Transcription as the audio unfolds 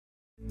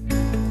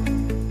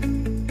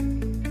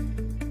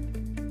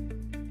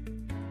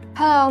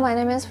Hello, my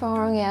name is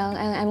Feng Yang,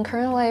 and I'm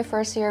currently a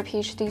first-year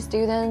PhD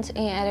student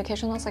in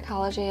Educational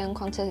Psychology and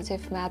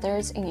Quantitative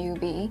Methods in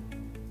UB.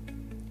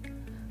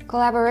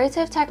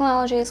 Collaborative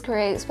technologies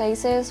create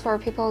spaces for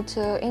people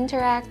to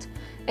interact,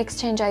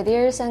 exchange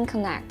ideas, and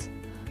connect,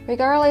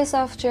 regardless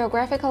of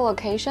geographical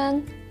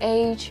location,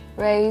 age,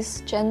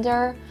 race,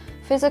 gender,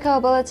 physical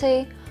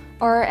ability,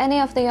 or any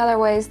of the other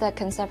ways that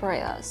can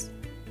separate us.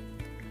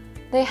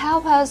 They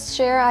help us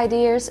share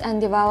ideas and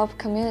develop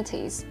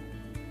communities.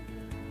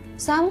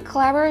 Some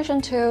collaboration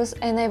tools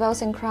enable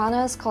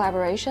synchronous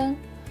collaboration,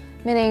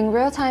 meaning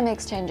real-time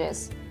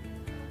exchanges.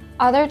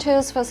 Other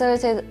tools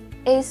facilitate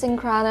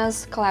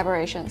asynchronous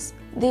collaborations.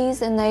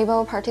 These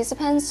enable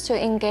participants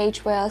to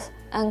engage with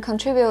and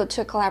contribute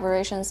to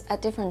collaborations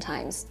at different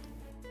times.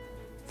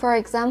 For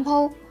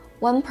example,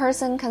 one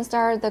person can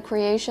start the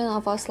creation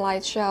of a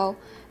slideshow,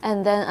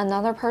 and then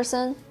another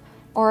person,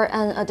 or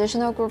an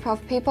additional group of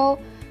people,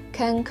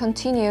 can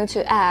continue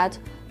to add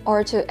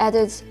or to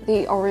edit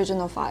the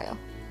original file.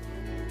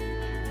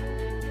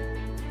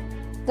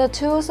 The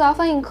tools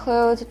often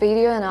include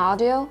video and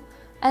audio,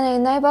 and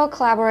enable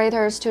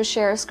collaborators to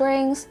share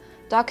screens,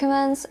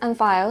 documents, and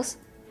files,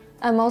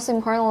 and most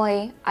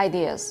importantly,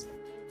 ideas.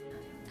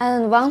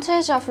 An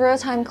advantage of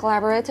real-time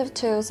collaborative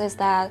tools is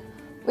that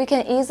we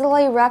can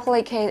easily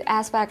replicate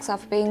aspects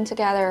of being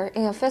together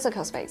in a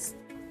physical space.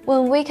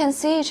 When we can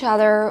see each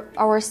other,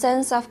 our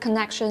sense of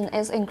connection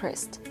is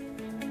increased.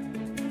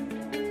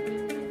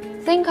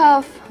 Think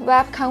of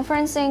web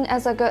conferencing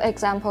as a good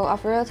example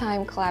of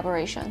real-time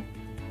collaboration.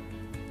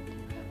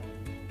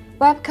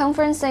 Web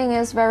conferencing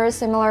is very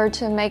similar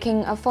to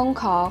making a phone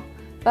call,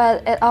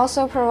 but it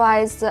also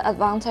provides the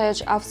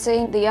advantage of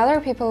seeing the other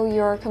people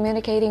you're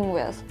communicating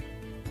with.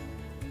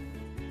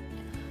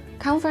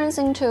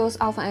 Conferencing tools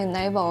often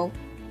enable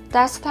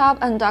desktop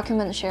and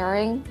document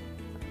sharing,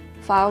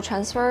 file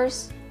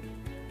transfers,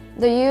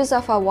 the use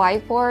of a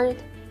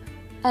whiteboard,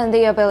 and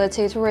the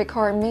ability to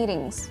record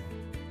meetings.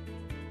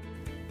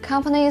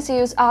 Companies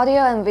use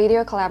audio and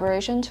video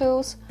collaboration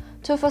tools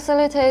to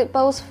facilitate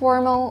both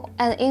formal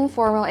and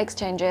informal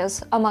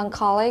exchanges among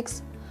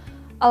colleagues,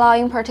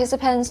 allowing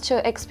participants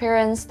to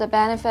experience the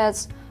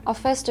benefits of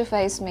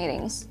face-to-face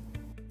meetings.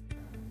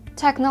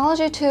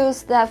 Technology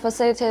tools that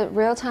facilitate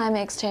real-time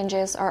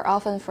exchanges are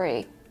often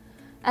free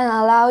and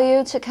allow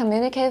you to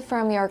communicate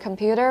from your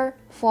computer,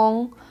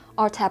 phone,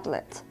 or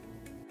tablet.